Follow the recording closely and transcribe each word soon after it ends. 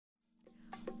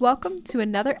Welcome to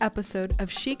another episode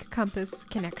of Chic Compass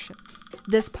Connection.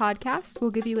 This podcast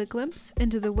will give you a glimpse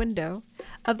into the window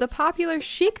of the popular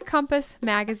Chic Compass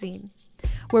magazine,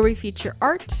 where we feature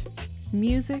art,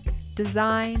 music,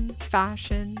 design,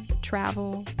 fashion,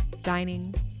 travel,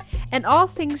 dining, and all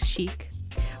things chic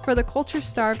for the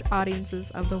culture-starved audiences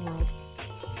of the world.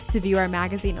 To view our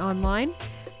magazine online,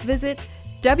 visit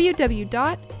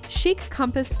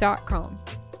www.chiccompass.com.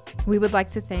 We would like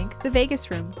to thank the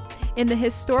Vegas Room in the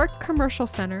historic Commercial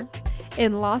Center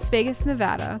in Las Vegas,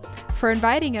 Nevada, for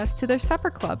inviting us to their supper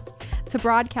club to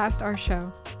broadcast our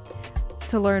show.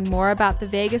 To learn more about the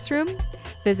Vegas Room,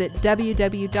 visit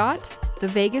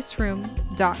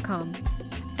www.thevegasroom.com.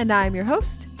 And I am your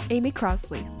host, Amy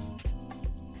Crossley.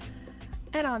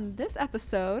 And on this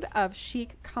episode of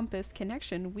Chic Compass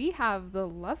Connection, we have the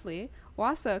lovely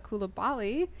Wasa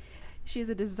Coulibaly. She's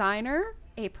a designer,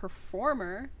 a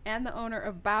performer, and the owner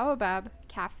of Baobab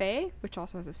Cafe, which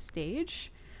also has a stage.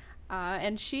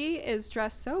 And she is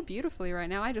dressed so beautifully right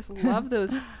now. I just love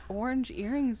those orange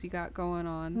earrings you got going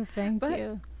on. Thank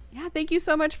you. Yeah, thank you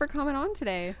so much for coming on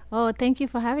today. Oh, thank you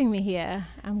for having me here.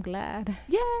 I'm glad.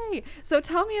 Yay! So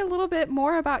tell me a little bit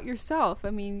more about yourself. I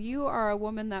mean, you are a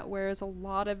woman that wears a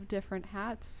lot of different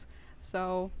hats.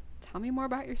 So tell me more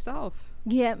about yourself.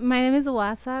 Yeah, my name is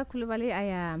Wasa Coulibaly.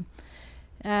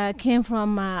 I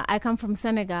come from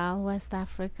Senegal, West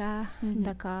Africa,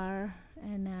 Dakar,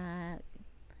 and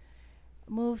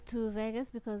moved to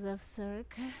Vegas because of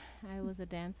Cirque. I was a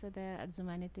dancer there at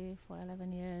Zumanity for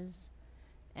 11 years.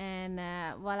 And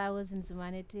while I was in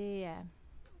Zumanity,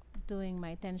 doing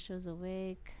my 10 shows a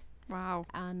week. Wow.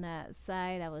 On the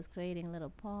side, I was creating little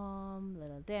poems,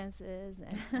 little dances.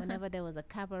 And whenever there was a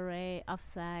cabaret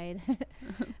offside,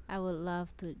 I would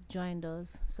love to join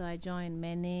those. So I joined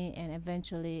many, and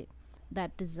eventually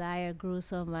that desire grew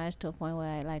so much to a point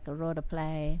where I wrote a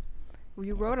play.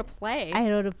 You wrote a play? I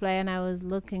wrote a play, and I was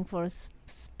looking for a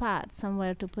spot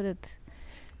somewhere to put it.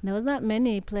 There was not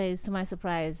many plays, to my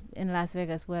surprise, in Las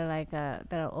Vegas where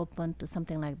that are open to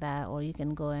something like that, or you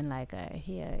can go and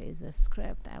here is a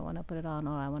script, I want to put it on,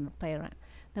 or I want to play around.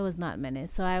 There was not many,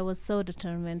 so I was so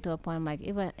determined to a point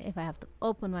even if I have to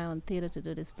open my own theater to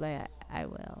do this play, I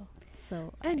will.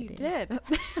 So and you did.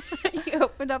 You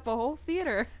opened up a whole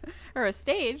theater or a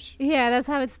stage. Yeah, that's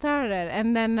how it started.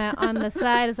 And then on the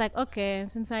side, it's like, okay,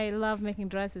 since I love making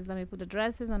dresses, let me put the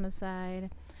dresses on the side.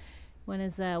 When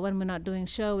we're not doing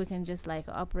show, we can just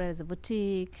operate as a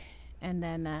boutique, and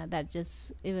then that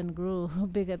just even grew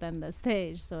bigger than the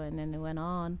stage. So and then it went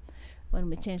on. When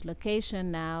we changed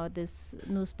location, now this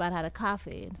new spot had a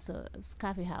coffee, and so it's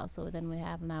coffee house. So then we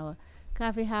have now a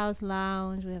coffee house,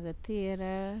 lounge. We have the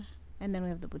theater, and then we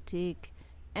have the boutique,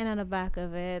 and on the back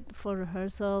of it for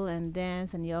rehearsal and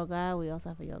dance and yoga, we also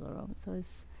have a yoga room. So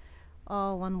it's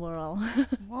all one world.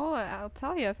 Well, I'll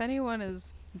tell you, if anyone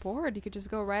is bored, you could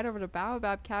just go right over to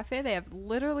Baobab Cafe. They have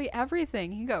literally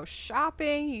everything. You can go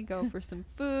shopping, you can go for some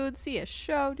food, see a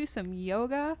show, do some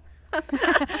yoga.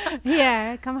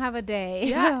 Yeah, come have a day.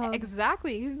 Yeah,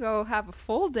 exactly. You can go have a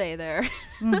full day there.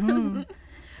 Mm-hmm.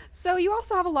 So you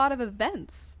also have a lot of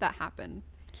events that happen.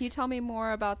 Can you tell me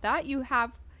more about that? You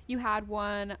had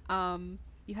one,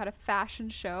 you had a fashion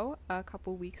show a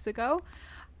couple weeks ago.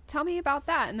 Tell me about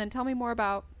that, and then tell me more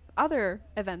about other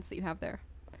events that you have there.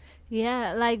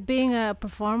 Yeah, being a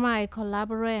performer, I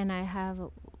collaborate, and I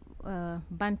have a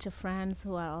bunch of friends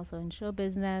who are also in show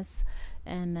business,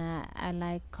 and I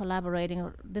like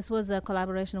collaborating. This was a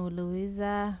collaboration with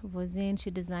Louisa Voisin.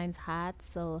 She designs hats,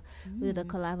 so we did a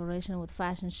collaboration with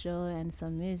fashion show and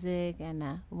some music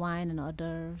and wine and hors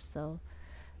d'oeuvres, so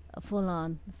full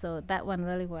on. So that went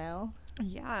really well.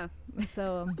 Yeah.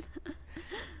 So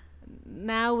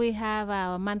now we have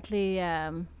our monthly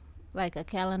a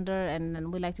calendar, and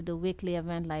then we like to do weekly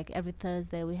event. Every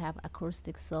Thursday we have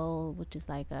Acoustic Soul, which is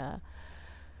a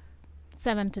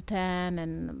 7 to 10,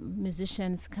 and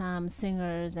musicians come,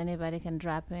 singers, anybody can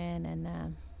drop in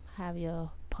and have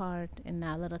your part in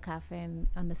our little cafe and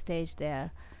on the stage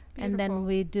there. Beautiful. And then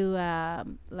we do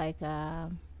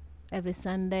every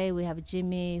Sunday we have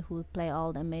Jimmy who play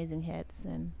all the amazing hits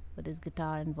and with his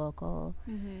guitar and vocal.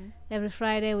 Mm-hmm. Every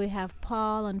Friday we have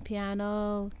Paul on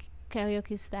piano,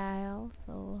 karaoke style,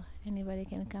 so anybody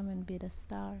can come and be the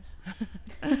star.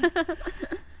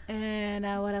 And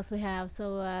what else we have?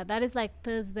 So that is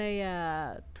Thursday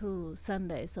through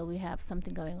Sunday. So we have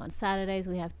something going on. Saturdays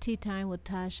we have tea time with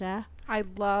Tasha. I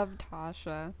love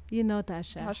Tasha. You know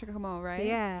Tasha. Tasha Como, right?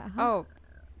 Yeah. Uh-huh. Oh,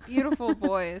 beautiful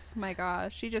voice. My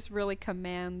gosh, she just really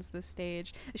commands the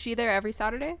stage. Is she there every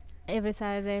Saturday? Every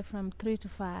Saturday from 3 to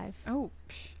 5. Oh,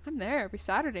 I'm there every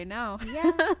Saturday now.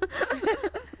 Yeah.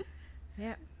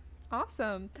 Yeah.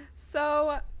 Awesome.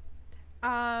 So,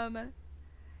 um,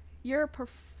 you're a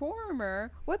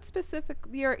performer. What specific?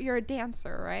 You're a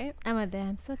dancer, right? I'm a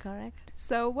dancer, correct?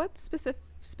 So, what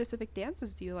specific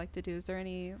dances do you like to do? Is there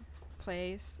any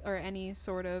place or any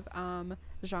sort of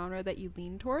genre that you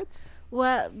lean towards?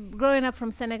 Well, growing up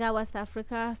from Senegal, West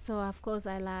Africa, so of course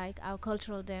I like our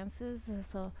cultural dances.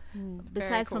 So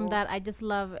besides from that, I just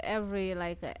love every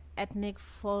ethnic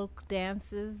folk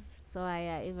dances. So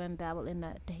I even dabble in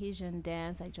the Tahitian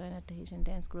dance. I joined a Tahitian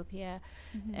dance group here,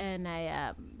 and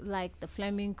I like the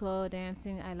flamenco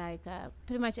dancing. I like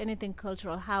pretty much anything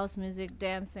cultural, house music,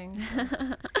 dancing, so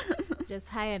just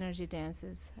high energy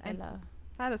dances. I love.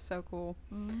 That is so cool.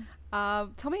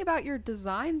 Tell me about your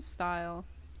design style.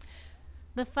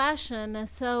 The fashion.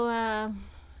 So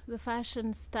the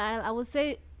fashion style, I would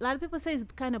say a lot of people say it's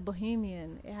kind of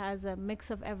bohemian. It has a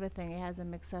mix of everything. It has a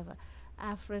mix of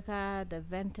Africa, the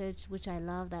vintage, which I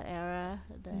love that era,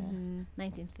 the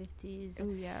 1950s.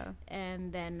 Oh yeah.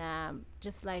 And then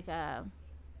just like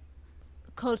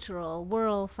cultural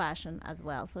world fashion as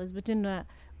well. So it's between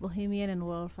bohemian and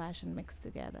world fashion mixed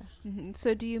together.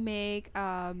 So do you make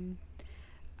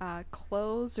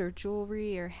clothes or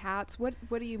jewelry or hats? What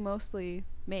do you mostly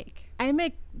make? I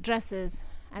make dresses.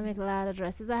 I make a lot of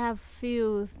dresses. I have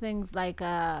few things like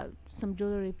some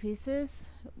jewelry pieces,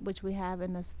 which we have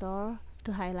in the store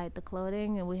to highlight the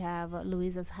clothing, and we have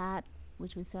Louisa's hat,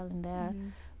 which we sell in there.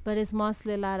 But it's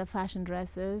mostly a lot of fashion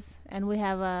dresses, and we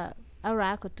have a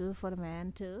rack or two for the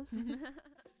man too.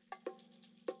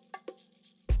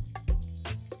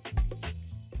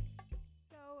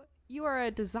 So you are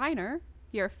a designer.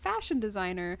 You're a fashion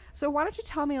designer. So why don't you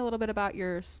tell me a little bit about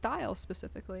your style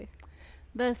specifically?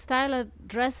 The style of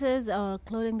dresses or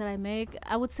clothing that I make,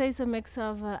 I would say it's a mix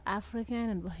of African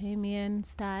and bohemian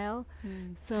style.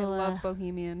 So I love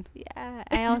bohemian. Yeah,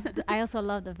 I also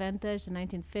love the vintage, the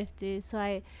 1950s. So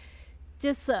I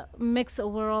just mix a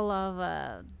world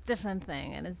of different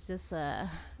thing, and it's just a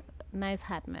nice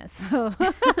hot mess.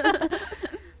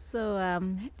 So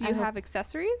do you have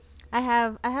accessories? I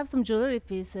have some jewelry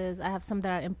pieces. I have some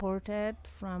that are imported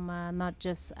from not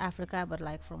just Africa, but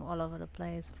like from all over the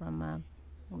place, from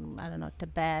I don't know,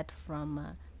 Tibet,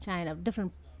 from China,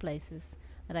 different places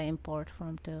that I import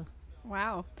from too.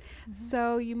 Wow.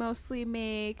 So you mostly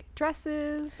make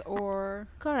dresses or?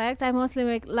 Correct. I mostly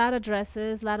make a lot of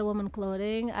dresses, a lot of women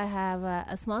clothing. I have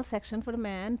a small section for the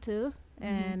man too.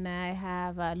 And I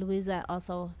have Louisa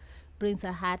also brings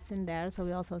her hats in there. So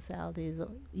we also sell these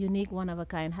unique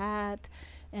one-of-a-kind hat.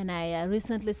 And I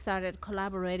recently started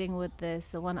collaborating with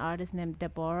this one artist named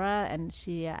Deborah, and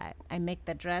she I make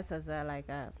the dress as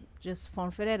a just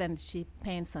form fitted, and she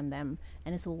paints on them,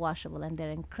 and it's washable, and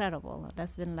they're incredible.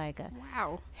 That's been like a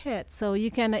hit. So you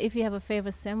can, if you have a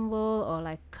favorite symbol or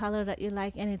like color that you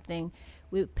like, anything,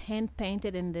 we paint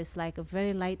it in this like a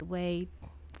very lightweight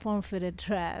form fitted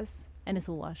dress, and it's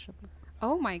washable.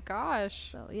 Oh my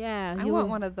gosh. So yeah, I want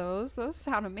one of those. Those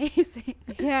sound amazing.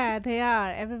 Yeah, they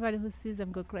are. Everybody who sees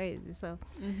them go crazy. So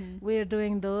we're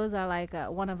doing those are like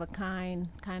a one of a kind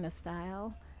of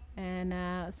style.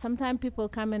 And sometimes people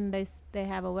come in, they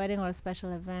have a wedding or a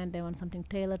special event. They want something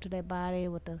tailored to their body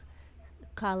with the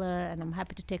color, and I'm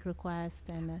happy to take requests.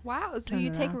 And wow, so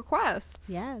you take requests?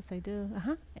 Yes, I do.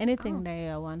 Anything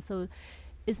they want. So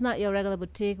it's not your regular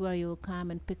boutique where you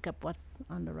come and pick up what's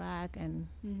on the rack, and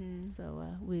so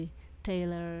we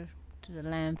tailor to the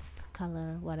length,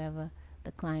 color, whatever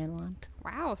the client want.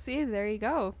 Wow, see, there you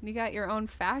go. You got your own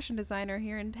fashion designer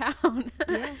here in town.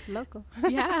 Yeah, local.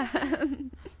 Yeah.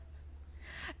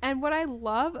 And what I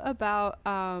love about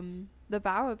the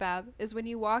Baobab is when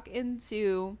you walk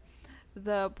into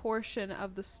the portion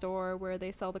of the store where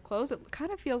they sell the clothes, it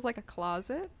kind of feels like a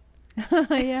closet.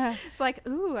 Yeah. It's like,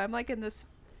 ooh, I'm like in this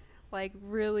like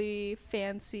really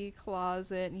fancy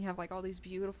closet, and you have like all these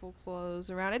beautiful clothes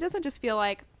around. It doesn't just feel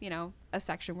like, you know, a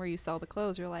section where you sell the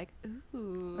clothes. You're like,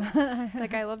 ooh.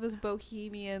 Like I love this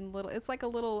bohemian little, it's like a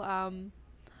little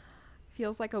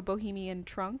feels like a bohemian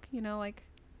trunk, you know, like.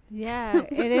 Yeah,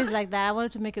 it is like that. I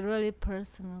wanted to make it really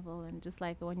personable, and just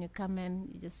like when you come in,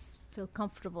 you just feel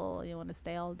comfortable. You want to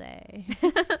stay all day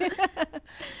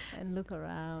and look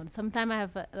around. Sometimes I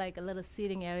have like a little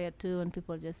seating area too, and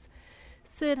people just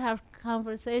sit, have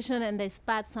conversation, and they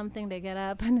spot something, they get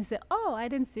up and they say, oh, I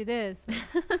didn't see this.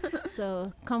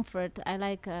 So comfort, I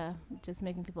like just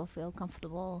making people feel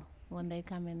comfortable when they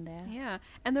come in there. Yeah,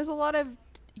 and there's a lot of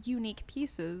unique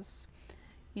pieces.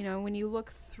 You know, when you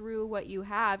look through what you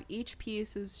have, each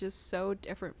piece is just so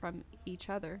different from each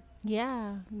other.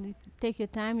 Yeah, you take your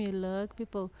time, you look.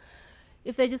 People,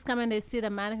 if they just come and they see the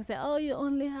mannequin and say, oh, you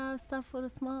only have stuff for the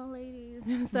small ladies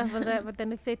and stuff like that. But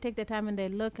then if they take the time and they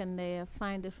look and they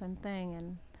find different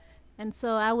thing and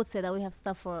so I would say that we have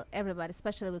stuff for everybody,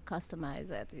 especially we customize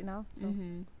it, you know. So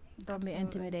don't be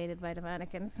intimidated by the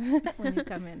mannequins when you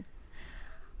come in.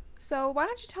 So why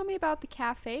don't you tell me about the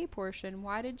cafe portion?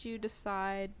 Why did you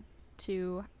decide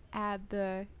to add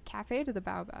the cafe to the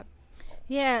Baobab?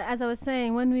 Yeah, as I was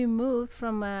saying, when we moved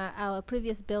from our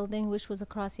previous building, which was a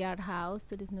Crossyard House,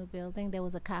 to this new building, there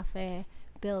was a cafe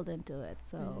built into it.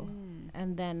 So,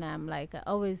 and then like I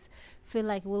always feel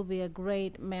like it will be a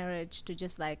great marriage to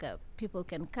just like people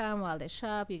can come while they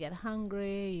shop. You get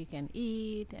hungry, you can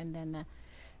eat, and then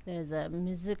there's a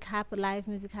live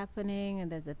music happening,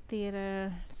 and there's a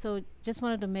theater. So, just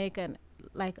wanted to make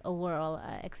a world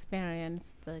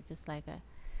experience, just like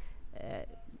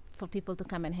for people to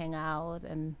come and hang out,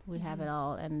 and we have it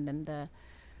all. And then the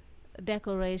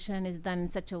decoration is done in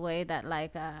such a way that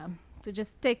like to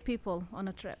just take people on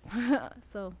a trip.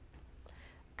 So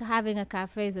having a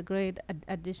cafe is a great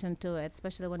addition to it,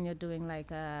 especially when you're doing like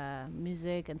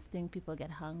music and seeing people get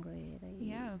hungry. They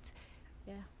eat.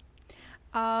 Yeah.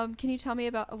 Can you tell me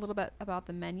a little bit about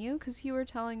the menu? Because you were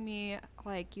telling me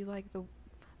like you like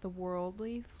the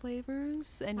worldly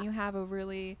flavors, and you have a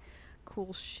really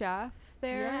cool chef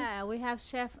there. Yeah, we have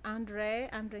Chef Andre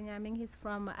Nyaming. He's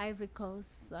from Ivory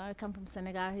Coast. I come from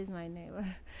Senegal. He's my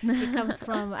neighbor. He comes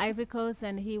from Ivory Coast,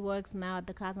 and he works now at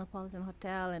the Cosmopolitan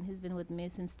Hotel, and he's been with me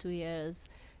since 2 years,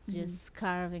 just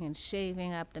carving and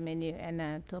shaving up the menu.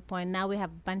 And to a point, now we have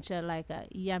a bunch of like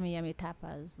yummy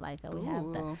tapas. Like we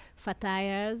have the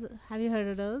fatayas. Have you heard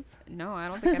of those? No, I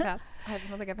don't think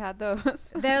I've had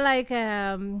those. They're like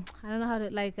I don't know how to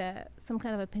like some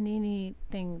kind of a panini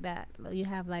thing that you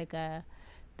have like the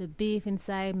beef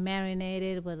inside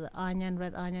marinated with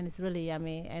red onion. It's really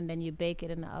yummy, and then you bake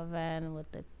it in the oven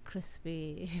with the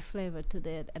crispy flavor to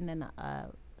it, and then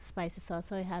spicy sauce,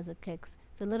 so it has a kick.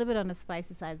 It's a little bit on the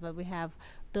spicy side, but we have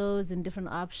those in different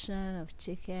option of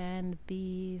chicken,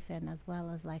 beef, and as well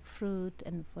as like fruit,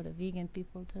 and for the vegan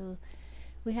people too.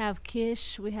 We have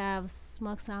quiche, we have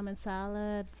smoked salmon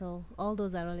salad, so all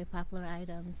those are really popular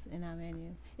items in our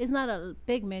menu. It's not a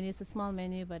big menu, it's a small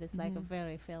menu, but it's like a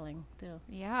very filling too.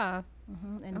 Yeah.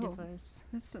 And diverse.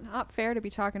 It's not fair to be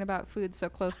talking about food so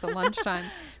close to lunchtime.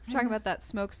 We're talking about that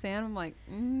smoked salmon. I'm like,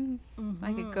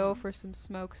 I could go for some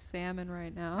smoked salmon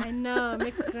right now. I know,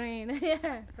 mixed green.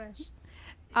 Yeah, fresh.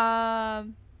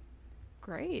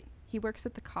 Great. He works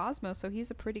at the Cosmo, so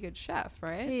he's a pretty good chef,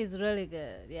 right? He's really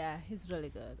good. Yeah, he's really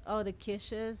good. Oh, the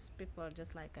quiches, people are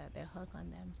just like, they're hooked on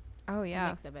them. Oh, yeah. He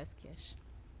makes the best quiche.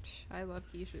 I love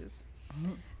quiches.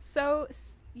 So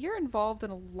you're involved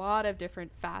in a lot of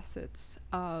different facets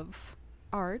of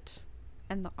art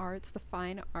and the arts, the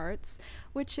fine arts,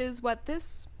 which is what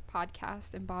this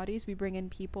podcast embodies. We bring in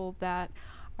people that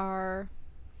are,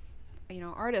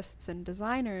 artists and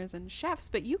designers and chefs,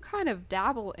 but you kind of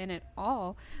dabble in it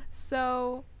all.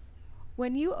 So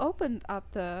when you opened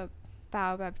up the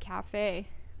Baobab Cafe,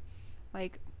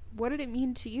 like, what did it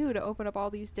mean to you to open up all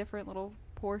these different little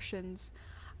portions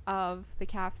of the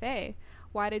cafe?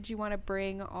 Why did you want to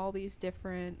bring all these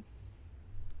different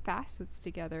facets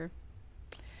together?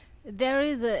 There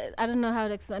is I don't know how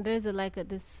to explain, there is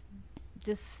this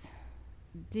just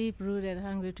deep rooted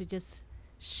hunger to just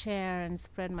share and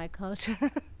spread my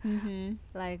culture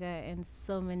like in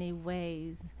so many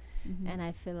ways. And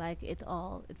I feel like it's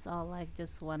all like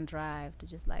just one drive to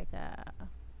just like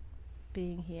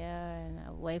being here and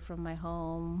away from my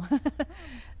home.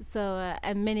 So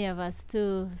and many of us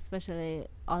too, especially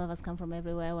all of us come from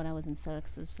everywhere. When I was in Cirque,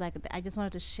 so it's like I just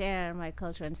wanted to share my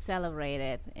culture and celebrate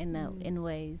it in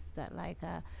ways that like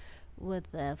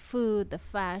with the food, the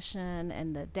fashion,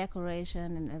 and the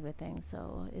decoration and everything.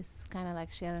 So it's kind of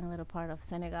like sharing a little part of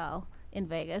Senegal in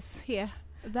Vegas here.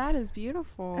 That is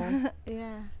beautiful.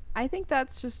 Yeah. I think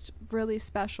that's just really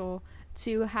special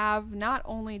to have not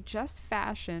only just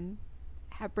fashion,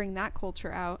 bring that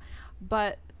culture out,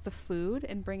 but the food,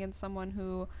 and bring in someone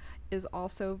who is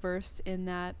also versed in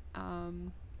that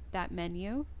that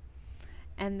menu,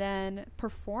 and then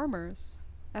performers.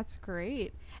 That's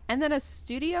great. And then a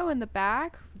studio in the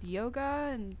back with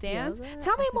yoga and dance.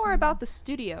 Tell me more about the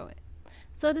studio.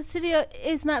 So the studio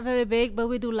is not very big, but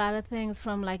we do a lot of things,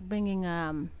 from like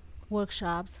bringing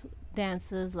workshops,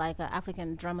 dancers, like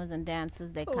African drummers and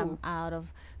dancers. They come out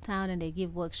of town and they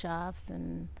give workshops,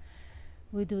 and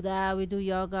we do that. We do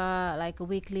yoga like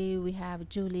weekly. We have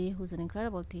Julie, who's an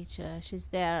incredible teacher. She's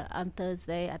there on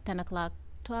Thursday at 10 o'clock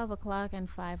 12 o'clock and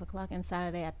 5 o'clock, and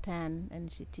Saturday at 10.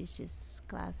 And she teaches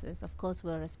classes. Of course,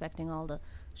 we're respecting all the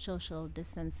social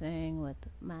distancing with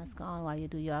mask on while you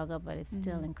do yoga, but it's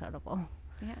still incredible.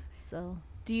 Yeah. So,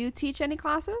 Do you teach any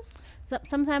classes?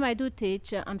 sometimes I do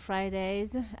teach on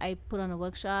Fridays. I put on a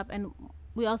workshop, and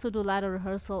we also do a lot of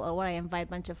rehearsal, or where I invite a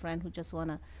bunch of friends who just want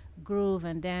to groove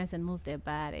and dance and move their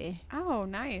body. Oh,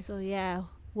 nice. So yeah,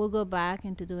 we'll go back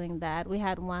into doing that. We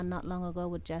had one not long ago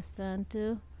with Justin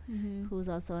too, who's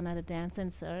also another dancer in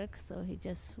Cirque. So he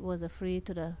just was a free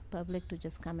to the public to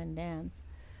just come and dance.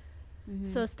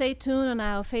 So stay tuned on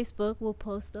our Facebook. We'll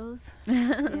post those.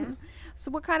 Yeah. So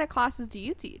what kind of classes do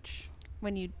you teach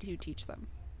when you do teach them?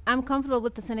 I'm comfortable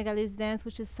with the Senegalese dance,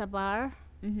 which is sabar.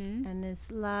 Mm-hmm. And it's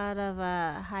a lot of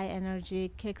high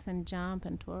energy kicks and jump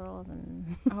and twirls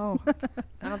and Oh,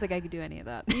 I don't think I could do any of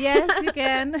that. yes, you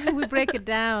can. We break it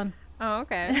down. Oh,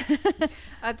 okay.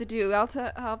 I'll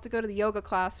have to go to the yoga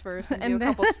class first and do And a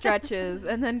couple stretches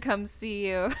and then come see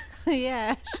you.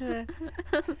 Yeah, sure.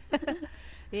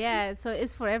 Yeah, so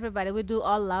it's for everybody. We do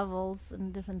all levels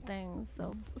and different things.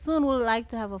 So soon we'll like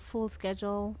to have a full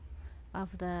schedule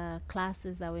of the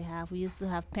classes that we have. We used to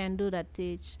have Pandu that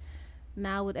teach.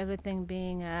 Now with everything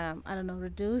being,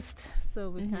 reduced, so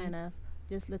we're kind of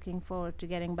just looking forward to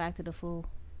getting back to the full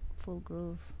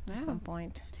groove at some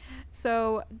point.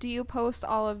 So do you post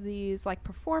all of these like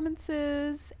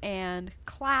performances and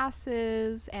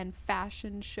classes and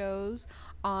fashion shows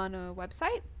on a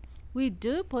website? We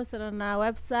do post it on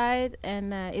our website,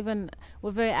 and even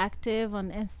we're very active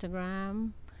on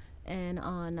Instagram and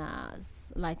on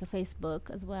like a Facebook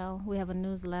as well. We have a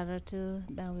newsletter too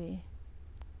that we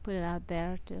put it out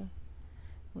there too.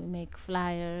 We make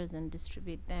flyers and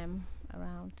distribute them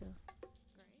around too.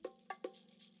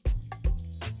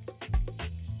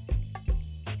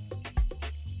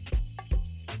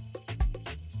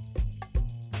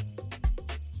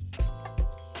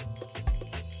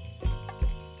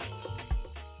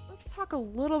 Let's talk a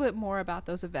little bit more about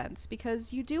those events,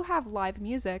 because you do have live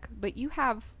music, but you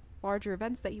have larger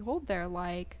events that you hold there,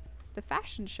 like the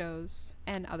fashion shows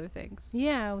and other things.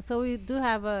 Yeah, so we do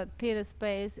have a theater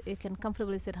space. It can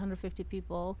comfortably sit 150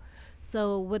 people.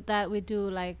 So with that, we do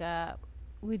like a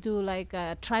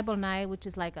tribal night, which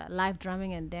is like a live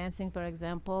drumming and dancing, for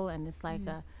example, and it's like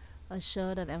a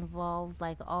show that involves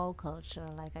like all culture,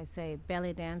 like I say,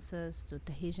 belly dancers to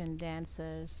Tahitian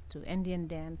dancers to Indian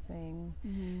dancing,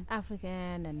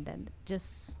 African, and then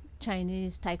just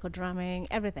Chinese, taiko drumming,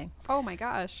 everything. Oh my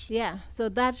gosh. Yeah, so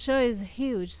that show is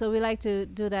huge. So we like to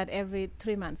do that every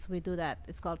 3 months. We do that.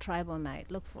 It's called Tribal Night.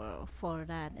 Look for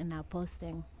that in our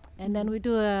posting. And then we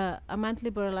do a monthly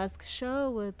burlesque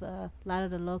show with a lot of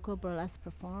the local burlesque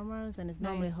performers, and it's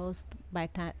normally Nice. hosted by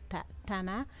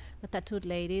Tana, the tattooed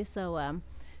lady. So I'm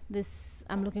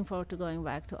looking forward to going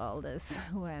back to all this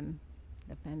when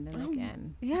the pandemic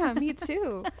ends. Yeah, me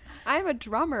too. I'm a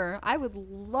drummer. I would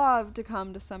love to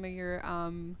come to some of your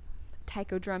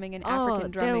taiko drumming and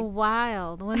African they're drumming.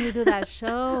 wild. When we do that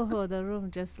show, the room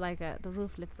just like the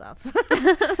roof lifts off.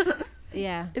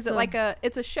 Yeah. Is it like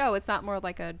it's a show? It's not more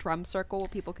like a drum circle where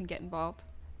people can get involved?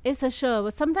 It's a show,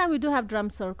 but sometimes we do have drum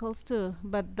circles too.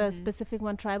 But the specific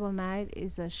one, Tribal Night,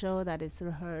 is a show that is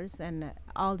rehearsed, and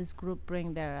all this group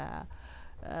bring their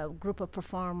group of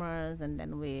performers, and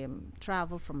then we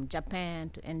travel from Japan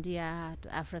to India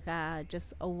to Africa,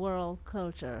 just a world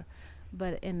culture,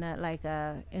 but in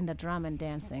the drum and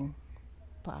dancing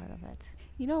part of it.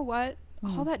 You know what?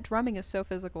 All that drumming is so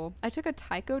physical. I took a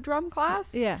taiko drum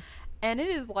class. Yeah. And it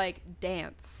is like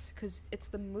dance, because it's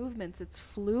the movements, it's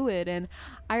fluid. And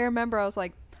I remember I was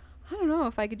like, I don't know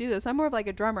if I could do this. I'm more of like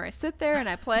a drummer. I sit there and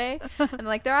I play, and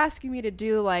like they're asking me to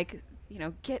do like,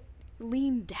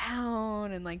 lean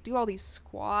down and like do all these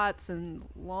squats and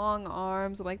long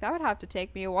arms. I'm like, that would have to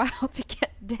take me a while to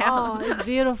get down. Oh, it's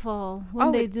beautiful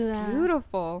when they do that. It's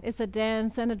beautiful. It's a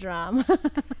dance and a drum.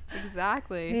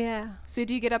 Exactly. Yeah. So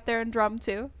do you get up there and drum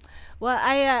too? Well,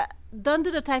 I don't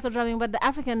do the taiko drumming, but the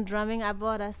African drumming, I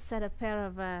bought a pair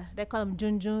of, they call them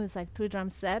junjun. It's like 3-drum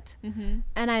set.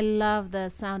 And I love the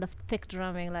sound of thick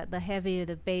drumming, like the heavy,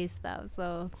 the bass stuff.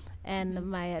 So, and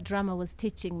my drummer was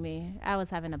teaching me. I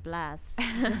was having a blast,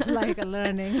 just like a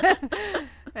learning.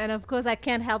 And of course, I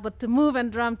can't help but to move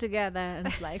and drum together. And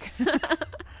it's like,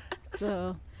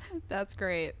 so. That's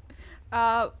great.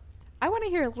 I want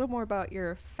to hear a little more about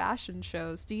your fashion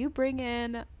shows. Do you bring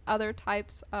in other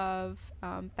types of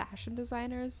fashion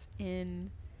designers into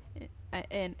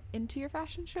your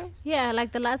fashion shows? Yeah,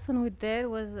 like the last one we did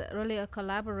was really a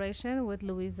collaboration with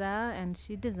Louisa, and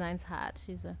she designs hats.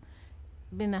 She's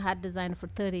been a hat designer for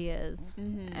 30 years.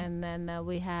 And then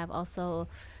we have also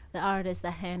the artists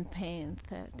that hand paint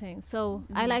things. So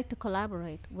I like to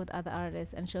collaborate with other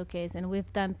artists and showcase. And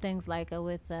we've done things like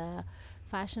with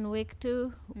Fashion Week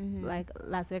too, like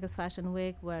Las Vegas Fashion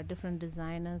Week, where different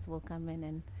designers will come in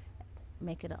and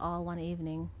make it all one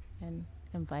evening and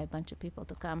invite a bunch of people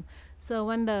to come. So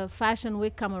when the Fashion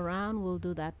Week come around, we'll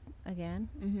do that again,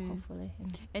 hopefully.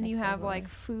 And you have like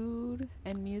food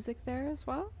and music there as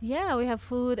well? Yeah, we have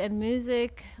food and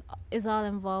music is all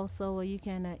involved. So you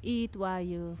can eat while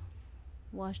you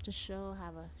watch the show,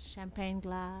 have a champagne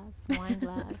glass, wine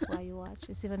glass while you watch.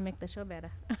 It's even make the show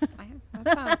better.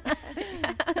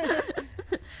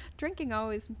 Drinking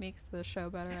always makes the show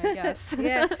better, I guess.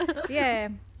 Yeah.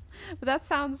 But that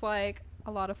sounds like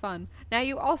a lot of fun. Now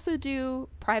you also do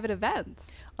private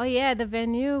events. Oh yeah, the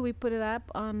venue, we put it up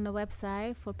on the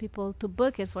website for people to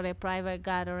book it for their private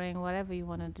gathering, whatever you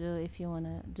want to do. If you want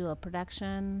to do a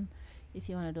production, if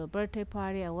you want to do a birthday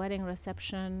party, a wedding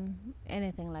reception,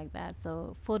 anything like that.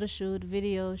 So photo shoot,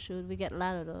 video shoot, we get a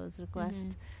lot of those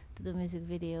requests to do music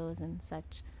videos and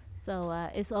such. So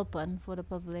it's open for the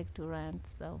public to rent.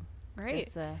 So right,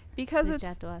 just, because reach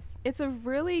out to us. It's a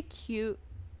really cute,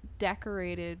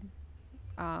 decorated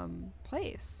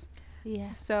place.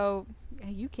 Yeah. So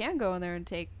you can go in there and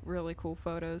take really cool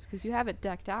photos because you have it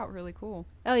decked out really cool.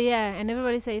 Oh yeah, and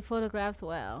everybody say he photographs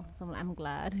well. So I'm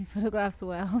glad he photographs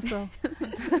well. So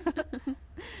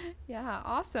yeah,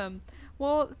 awesome.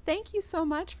 Well, thank you so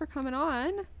much for coming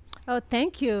on. Oh,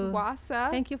 thank you. Wassa.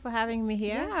 Thank you for having me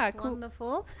here. Yeah, it's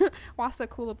wonderful. Wassa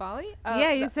Coulibaly.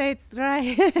 Yeah, you say it's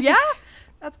right. Yeah,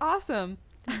 that's awesome.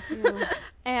 Thank you.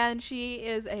 And she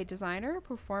is a designer,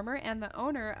 performer, and the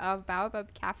owner of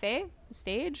Baobab Cafe,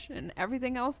 stage, and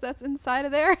everything else that's inside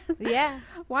of there. Yeah.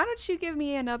 Why don't you give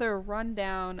me another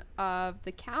rundown of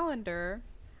the calendar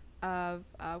of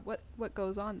what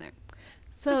goes on there?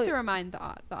 So just to remind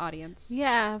the audience.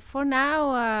 Yeah, for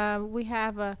now we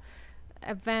have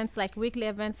events, like weekly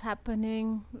events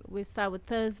happening. We start with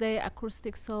Thursday,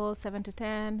 acoustic soul, 7 to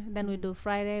 10. Then we do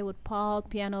Friday with Paul,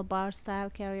 piano bar style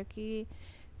karaoke.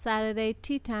 Saturday,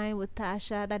 tea time with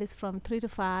Tasha, that is from 3 to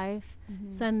 5.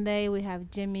 Sunday, we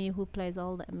have Jimmy, who plays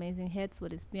all the amazing hits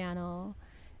with his piano.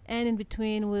 And in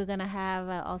between, we're going to have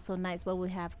also nights where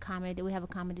we have comedy. We have a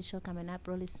comedy show coming up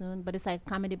really soon, but it's like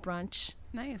comedy brunch.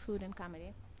 Nice. Food and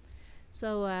comedy.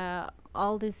 So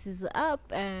all this is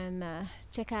up, and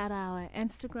check out our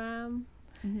Instagram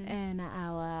and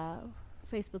our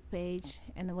Facebook page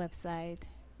and the website.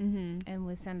 And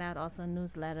we send out also a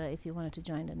newsletter if you wanted to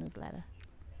join the newsletter.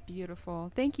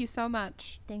 Beautiful. Thank you so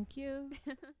much. Thank you.